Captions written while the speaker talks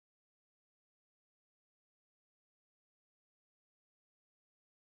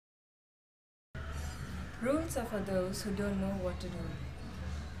Rules are for those who don't know what to do.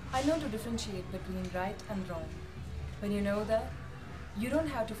 I know to differentiate between right and wrong. When you know that, you don't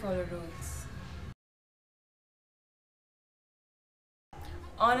have to follow rules.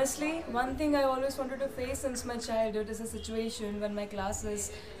 Honestly, one thing I always wanted to face since my childhood is a situation when my class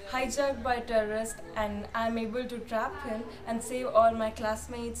is hijacked by a terrorist and I'm able to trap him and save all my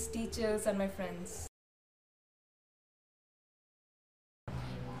classmates, teachers, and my friends.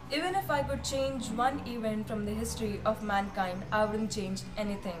 Even if I could change one event from the history of mankind, I wouldn't change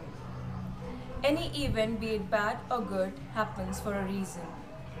anything. Any event, be it bad or good, happens for a reason.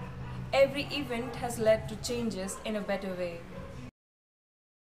 Every event has led to changes in a better way.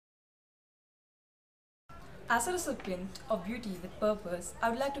 As a recipient of Beauty with Purpose, I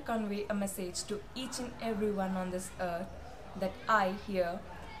would like to convey a message to each and everyone on this earth that I here,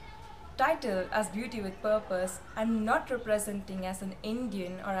 titled as Beauty with Purpose, am not representing as an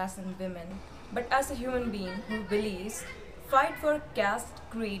Indian or as a woman, but as a human being who believes fight for caste,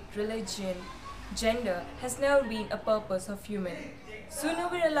 creed, religion, gender has never been a purpose of human. Sooner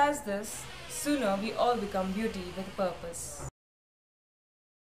we realize this, sooner we all become beauty with purpose.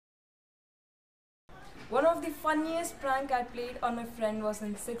 One of the funniest prank I played on my friend was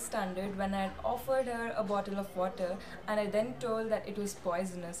in 6th standard when I had offered her a bottle of water and I then told that it was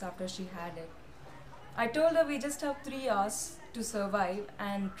poisonous after she had it. I told her we just have 3 hours to survive,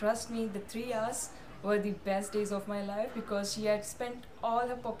 and trust me, the 3 hours were the best days of my life because she had spent all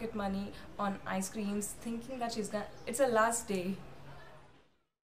her pocket money on ice creams thinking that it's her last day.